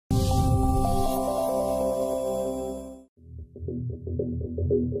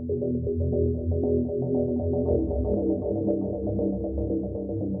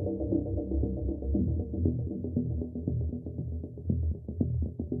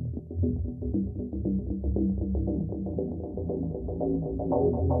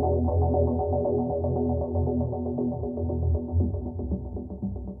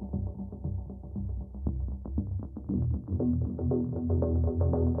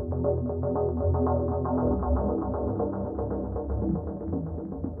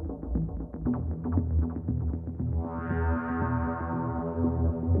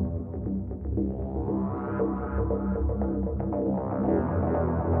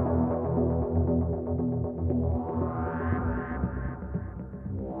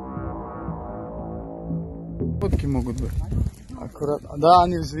Фотки могут быть. Аккуратно. Да,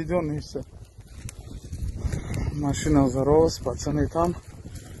 они взведенные все. Машина взорвалась, пацаны там.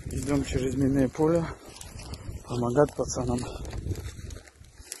 Идем через минное поле помогать пацанам.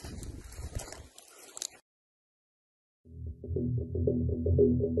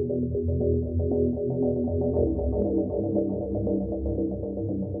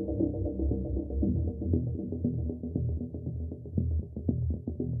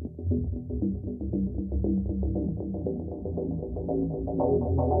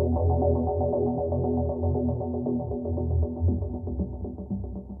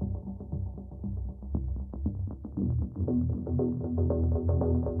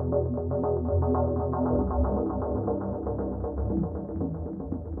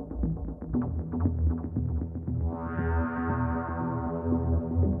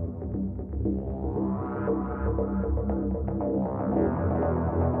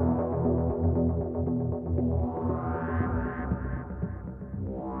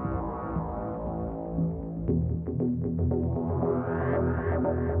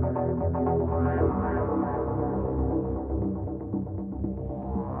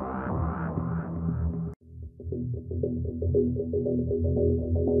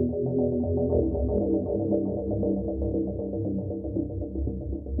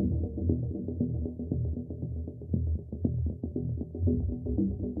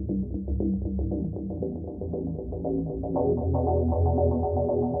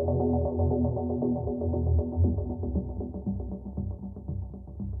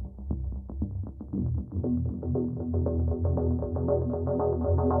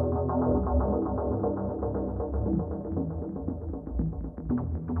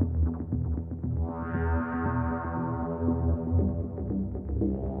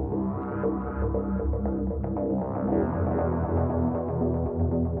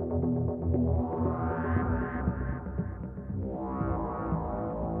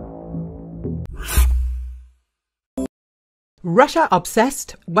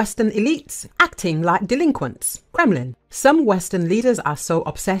 Russia-obsessed Western elites acting like delinquents. Kremlin. Some Western leaders are so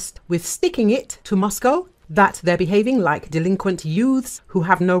obsessed with sticking it to Moscow that they're behaving like delinquent youths who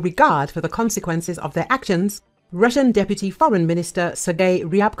have no regard for the consequences of their actions, Russian Deputy Foreign Minister Sergei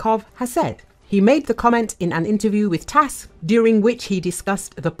Ryabkov has said. He made the comment in an interview with TASS, during which he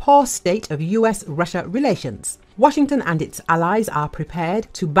discussed the poor state of US-Russia relations. Washington and its allies are prepared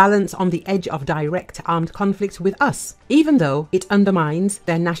to balance on the edge of direct armed conflict with us, even though it undermines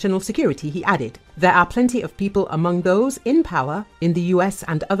their national security, he added. There are plenty of people among those in power in the US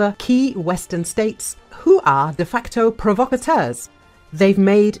and other key Western states who are de facto provocateurs. They've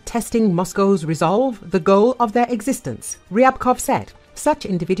made testing Moscow's resolve the goal of their existence, Ryabkov said. Such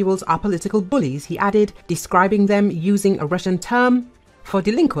individuals are political bullies, he added, describing them using a Russian term for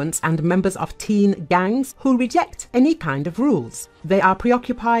delinquents and members of teen gangs who reject any kind of rules. They are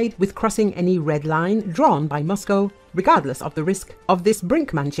preoccupied with crossing any red line drawn by Moscow, regardless of the risk of this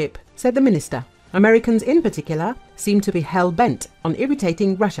brinkmanship, said the minister. Americans in particular seem to be hell-bent on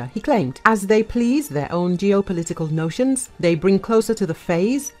irritating Russia, he claimed. As they please their own geopolitical notions, they bring closer to the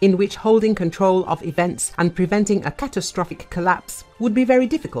phase in which holding control of events and preventing a catastrophic collapse would be very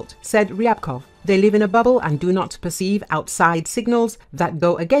difficult, said Ryabkov. They live in a bubble and do not perceive outside signals that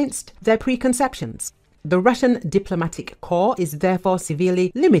go against their preconceptions. The Russian diplomatic corps is therefore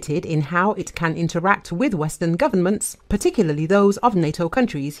severely limited in how it can interact with Western governments, particularly those of NATO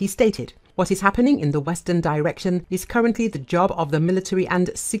countries, he stated. What is happening in the Western direction is currently the job of the military and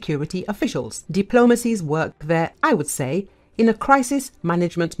security officials. Diplomacy's work there, I would say, in a crisis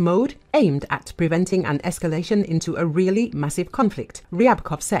management mode aimed at preventing an escalation into a really massive conflict,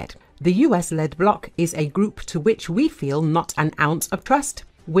 Ryabkov said. The US-led bloc is a group to which we feel not an ounce of trust,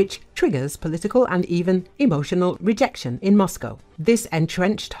 which triggers political and even emotional rejection in Moscow. This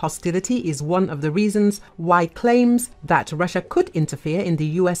entrenched hostility is one of the reasons why claims that Russia could interfere in the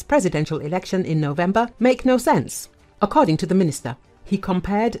US presidential election in November make no sense. According to the minister, he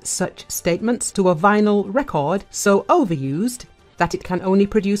compared such statements to a vinyl record so overused that it can only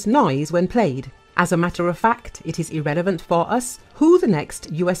produce noise when played. As a matter of fact, it is irrelevant for us who the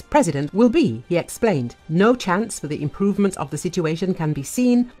next US president will be, he explained. No chance for the improvement of the situation can be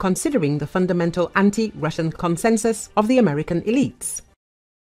seen considering the fundamental anti-Russian consensus of the American elites.